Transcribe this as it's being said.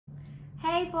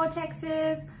Hey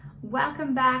Vortexes!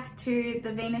 Welcome back to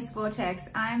the Venus Vortex.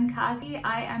 I'm Carzy.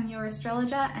 I am your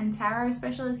astrologer and tarot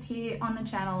specialist here on the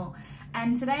channel.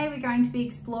 And today we're going to be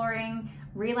exploring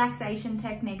relaxation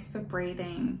techniques for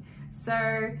breathing.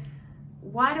 So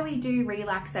why do we do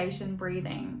relaxation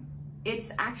breathing?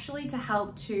 It's actually to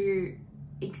help to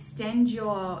extend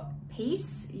your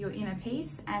peace, your inner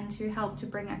peace, and to help to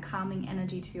bring a calming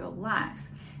energy to your life.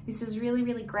 This is really,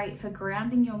 really great for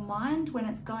grounding your mind when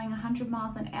it's going 100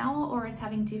 miles an hour or is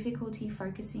having difficulty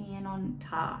focusing in on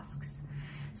tasks.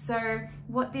 So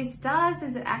what this does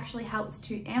is it actually helps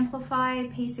to amplify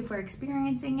peace if we're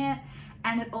experiencing it,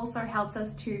 and it also helps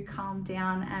us to calm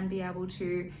down and be able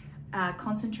to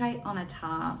concentrate on a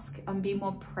task and be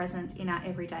more present in our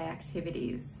everyday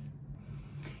activities.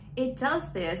 It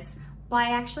does this by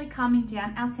actually calming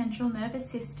down our central nervous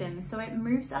system. So it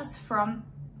moves us from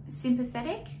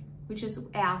sympathetic, which is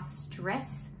our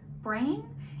stress brain,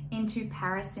 into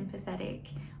parasympathetic,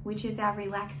 which is our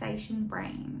relaxation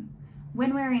brain.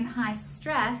 When we're in high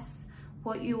stress,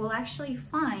 what you will actually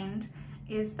find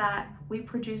is that we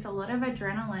produce a lot of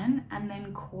adrenaline and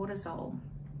then cortisol.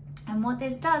 And what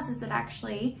this does is it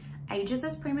actually ages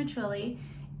us prematurely.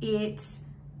 It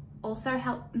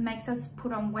also makes us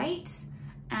put on weight,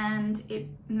 and it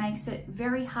makes it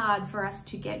very hard for us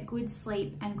to get good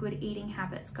sleep and good eating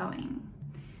habits going.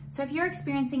 So if you're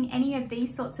experiencing any of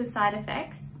these sorts of side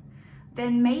effects,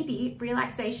 then maybe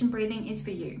relaxation breathing is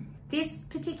for you. This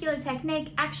particular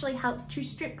technique actually helps to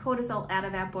strip cortisol out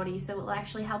of our body, so it will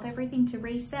actually help everything to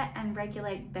reset and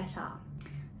regulate better.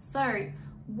 So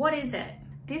what is it?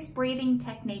 This breathing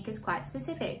technique is quite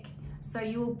specific. So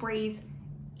you will breathe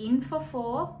in for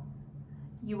 4,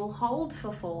 you will hold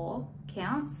for 4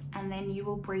 counts, and then you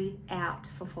will breathe out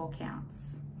for 4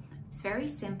 counts. It's very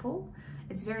simple.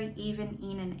 It's very even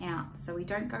in and out, so we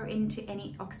don't go into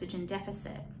any oxygen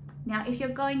deficit. Now, if you're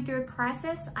going through a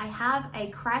crisis, I have a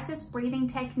crisis breathing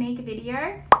technique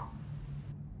video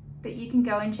that you can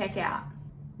go and check out.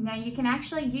 Now, you can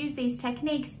actually use these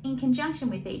techniques in conjunction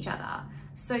with each other.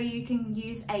 So you can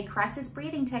use a crisis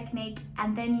breathing technique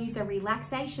and then use a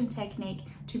relaxation technique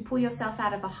to pull yourself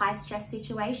out of a high stress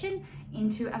situation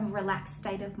into a relaxed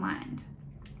state of mind.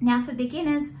 Now for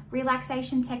beginners,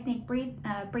 relaxation technique,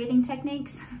 breathing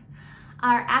techniques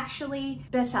are actually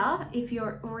better if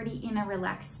you're already in a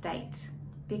relaxed state,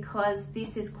 because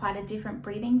this is quite a different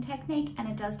breathing technique and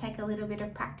it does take a little bit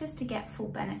of practice to get full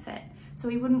benefit. So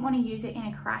we wouldn't want to use it in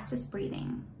a crisis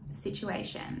breathing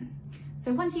situation.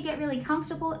 So once you get really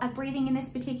comfortable at breathing in this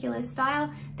particular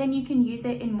style, then you can use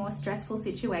it in more stressful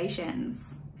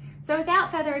situations. So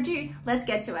without further ado, let's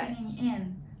get to it.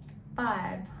 In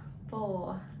 5,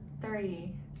 4,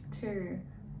 3, 2,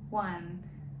 1,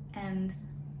 and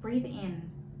breathe in,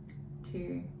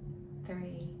 2,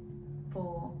 3,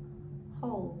 4,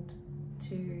 hold,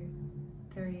 2,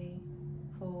 3,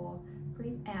 4,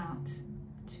 breathe out,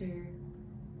 2,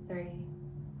 3,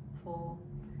 4,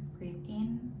 breathe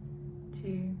in,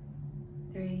 2,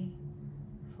 3,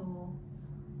 4,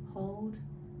 hold,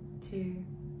 2,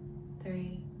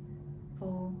 3,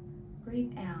 4,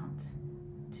 breathe out,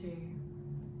 2,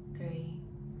 3,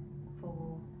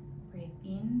 4, breathe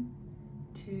in,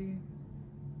 2,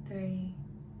 3,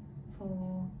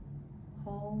 4,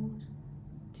 hold,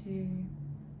 2,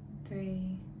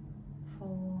 3,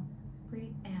 4,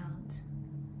 breathe out,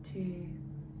 2,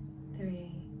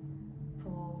 3,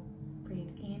 4, breathe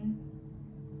in,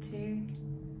 2,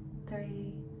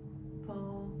 3,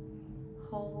 4,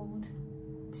 hold,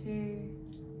 2,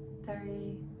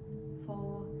 3,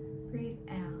 4, breathe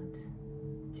out,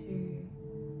 2,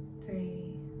 3,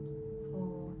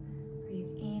 4,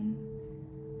 breathe in,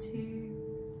 2,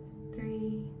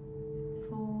 3,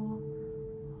 4,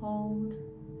 hold,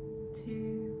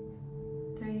 2,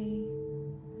 3,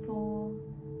 4,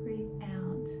 breathe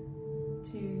out,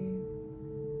 2,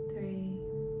 3,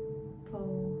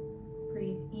 4,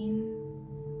 breathe in,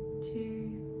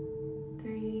 2,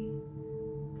 3,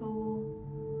 4,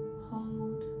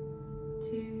 hold,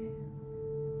 2,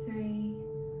 3,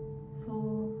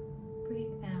 4,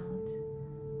 breathe out,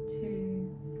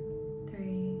 2,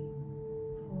 3,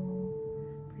 4,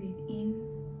 breathe in,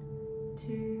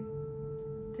 2,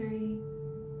 3,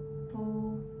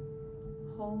 4,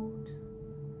 hold,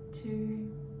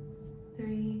 2,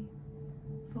 3,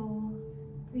 4,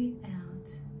 breathe out,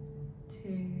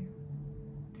 2,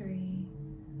 3,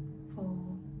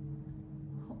 4,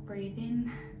 breathe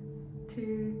in,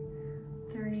 2,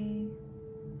 3,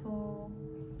 4,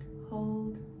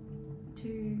 hold,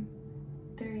 2,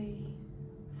 3,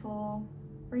 4,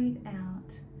 breathe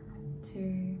out,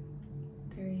 2,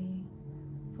 3,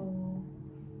 4,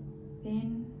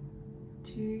 in,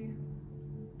 2,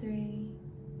 3,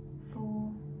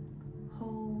 4,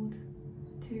 hold,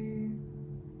 2,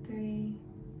 3,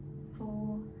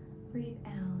 4, breathe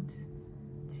out,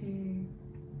 2,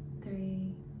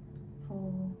 3,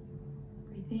 4,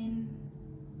 breathe in,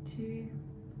 2,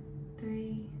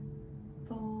 3,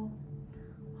 4,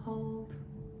 hold,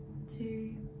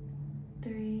 2,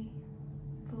 3,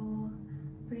 4,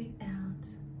 breathe out,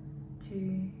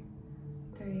 2,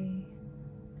 3,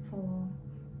 4,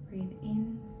 breathe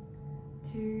in,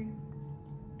 2,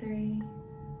 3,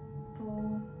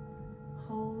 4,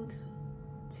 hold,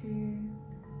 2,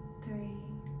 3,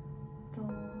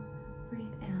 4,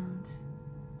 breathe out,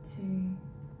 2,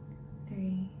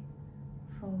 3,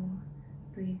 4,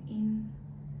 breathe in,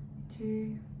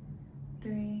 2,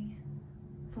 3,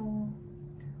 4,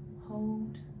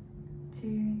 hold,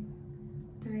 2,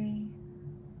 3,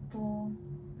 4,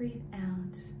 breathe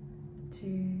out,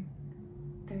 2,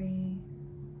 3,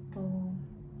 4.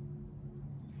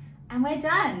 And we're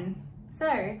done.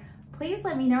 So please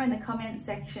let me know in the comments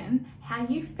section how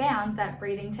you found that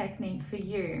breathing technique for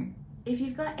you. If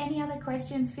you've got any other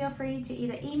questions, feel free to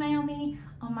either email me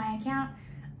on my account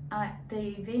at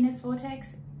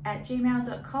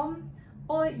thevenusvortex@gmail.com,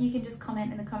 or you can just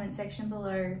comment in the comment section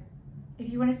below. If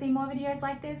you want to see more videos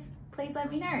like this, please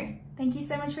let me know. Thank you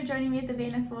so much for joining me at the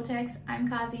Venus Vortex. I'm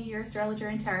Carzy, your astrologer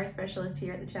and tarot specialist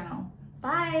here at the channel.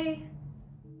 Bye!